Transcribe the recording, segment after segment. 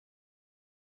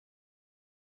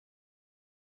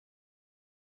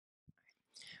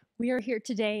We are here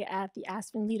today at the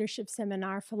Aspen Leadership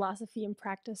Seminar, Philosophy and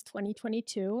Practice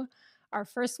 2022, our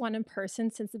first one in person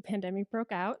since the pandemic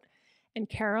broke out. And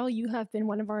Carol, you have been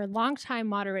one of our longtime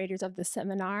moderators of the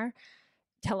seminar.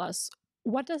 Tell us,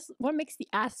 what makes the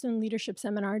Aspen Leadership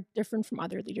Seminar different from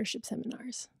other leadership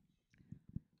seminars?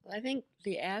 Well, I think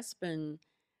the Aspen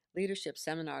leadership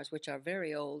seminars, which are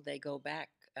very old, they go back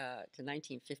to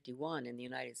 1951 in the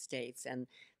United States, and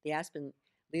the Aspen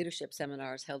leadership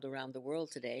seminars held around the world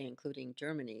today, including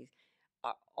Germany,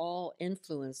 are all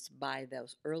influenced by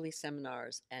those early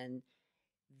seminars, and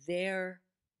their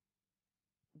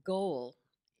goal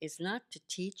is not to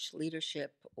teach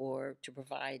leadership or to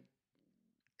provide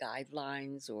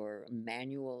guidelines or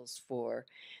manuals for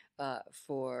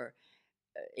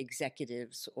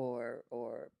executives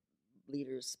or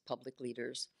leaders, public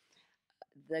leaders.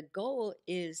 The goal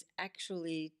is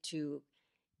actually to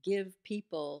give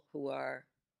people who are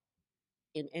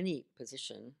in any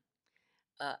position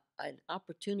an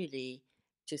opportunity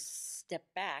to step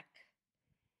back,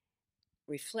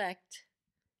 reflect,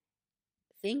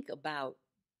 think about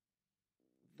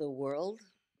the world,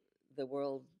 the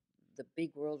world, the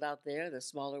big world out there, the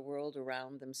smaller world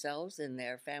around themselves and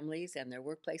their families and their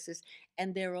workplaces,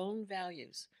 and their own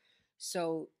values.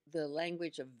 So the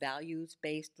language of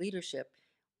values-based leadership,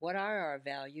 what are our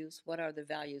values? What are the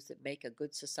values that make a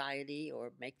good society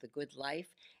or make the good life?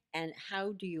 And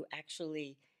how do you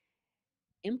actually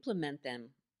implement them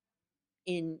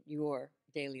in your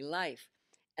daily life?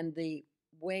 And the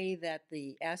way that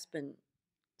the Aspen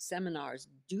seminars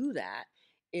do that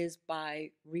is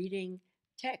by reading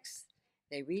texts.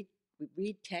 We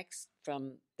read texts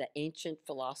from the ancient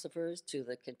philosophers to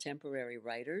the contemporary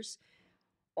writers,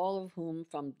 all of whom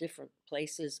from different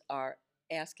places are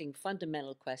asking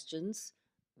fundamental questions.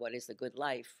 What is the good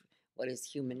life? What is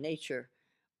human nature?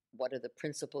 What are the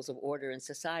principles of order in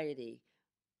society?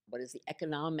 What is the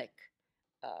economic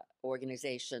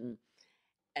organization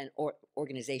and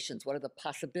organizations? What are the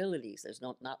possibilities? There's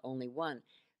not only one.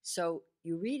 So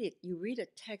you read it, you read a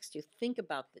text, you think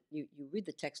about it, you read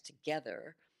the text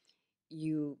together,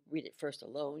 you read it first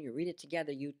alone, you read it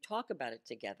together, you talk about it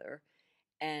together,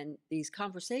 and these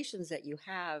conversations that you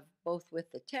have both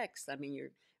with the text, I mean,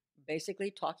 you're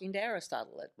basically talking to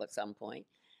Aristotle at some point,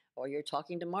 or you're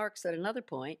talking to Marx at another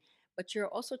point, but you're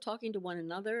also talking to one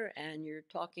another, and you're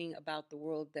talking about the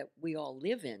world that we all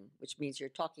live in, which means you're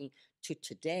talking to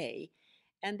today.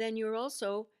 And then you're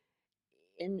also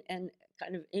in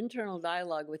kind of internal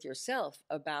dialogue with yourself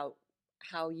about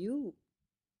how you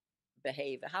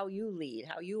behave, how you lead,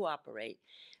 how you operate.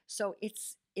 So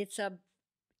it's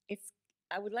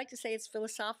I would like to say it's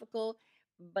philosophical,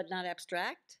 but not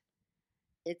abstract.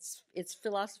 It's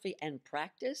philosophy and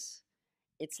practice.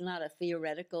 It's not a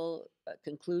theoretical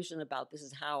conclusion about this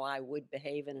is how I would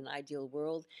behave in an ideal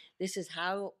world. This is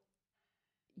how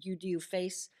you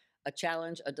face a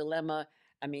challenge, a dilemma.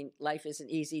 I mean, life isn't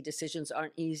easy. Decisions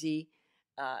aren't easy.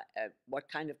 What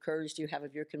kind of courage do you have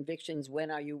of your convictions? When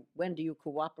do you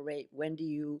cooperate? When do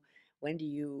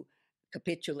you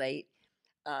capitulate?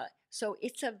 So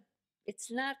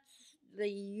it's not the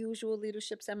usual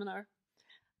leadership seminar.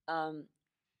 Um,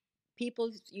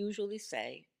 People usually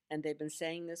say, and they've been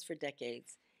saying this for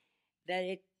decades, that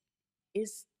it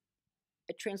is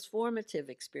a transformative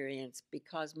experience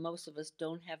because most of us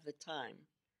don't have the time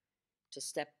to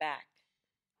step back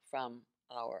from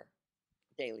our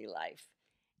daily life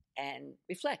and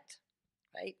reflect,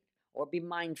 right? Or be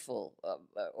mindful,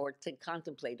 or to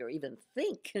contemplate, or even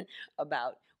think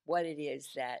about what it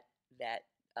is that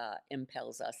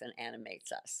impels us and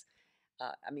animates us.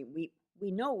 I mean,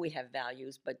 we know we have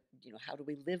values, but how do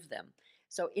we live them?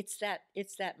 So it's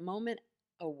that moment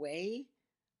away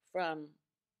from,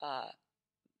 uh,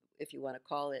 if you want to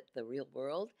call it the real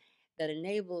world, that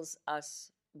enables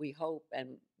us, we hope,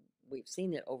 and we've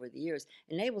seen it over the years,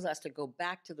 enables us to go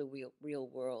back to the real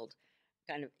world,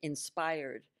 kind of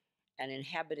inspired and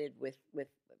inhabited with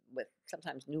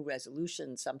sometimes new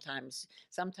resolutions, sometimes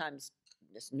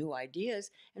just new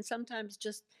ideas, and sometimes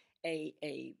just a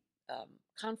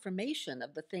confirmation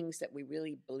of the things that we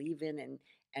really believe in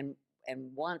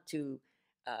and want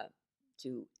uh,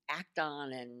 to act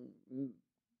on and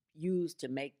use to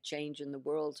make change in the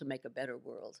world, to make a better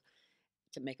world,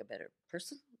 to make a better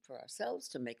person for ourselves,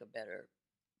 to make a better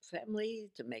family,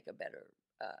 to make a better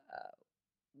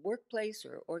workplace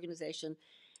or organization,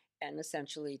 and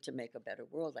essentially to make a better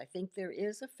world. I think there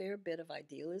is a fair bit of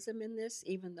idealism in this,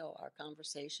 even though our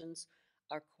conversations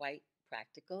are quite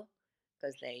practical,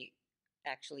 because they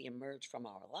actually emerge from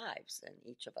our lives, and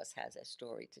each of us has a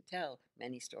story to tell,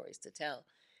 many stories to tell.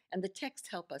 And the texts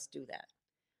help us do that.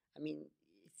 I mean,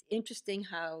 it's interesting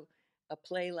how a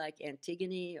play like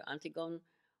Antigone or Antigone,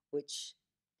 which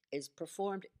is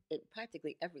performed in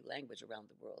practically every language around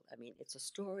the world. I mean, it's a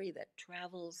story that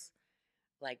travels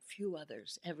like few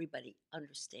others. Everybody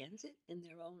understands it in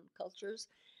their own cultures.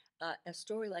 A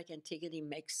story like Antigone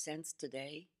makes sense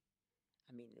today.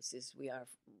 I mean, we are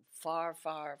far,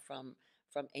 far from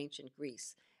ancient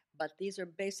Greece. But these are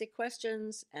basic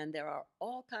questions, and there are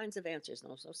all kinds of answers.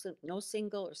 No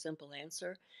single or simple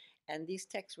answer. And these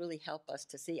texts really help us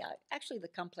to see actually the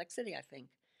complexity, I think.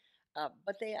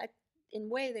 But in a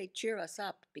way, they cheer us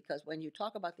up because when you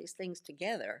talk about these things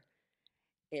together,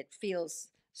 it feels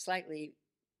slightly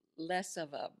less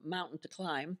of a mountain to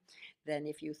climb than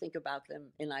if you think about them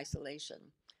in isolation.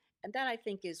 And that, I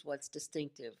think, is what's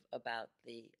distinctive about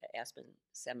the Aspen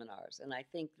seminars. And I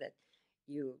think that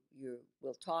you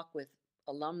will talk with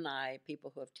alumni,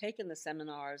 people who have taken the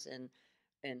seminars in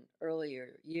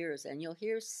earlier years, and you'll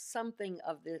hear something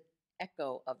of the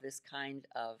echo of this kind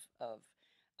of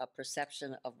a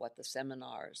perception of what the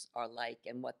seminars are like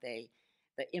and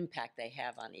the impact they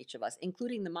have on each of us,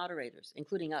 including the moderators,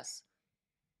 including us.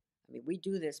 I mean, we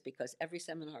do this because every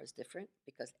seminar is different,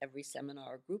 because every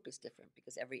seminar group is different,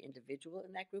 because every individual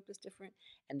in that group is different,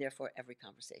 and therefore every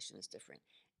conversation is different.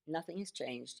 Nothing has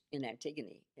changed in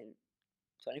Antigone in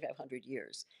 2,500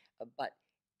 years, but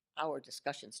our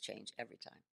discussions change every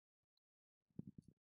time.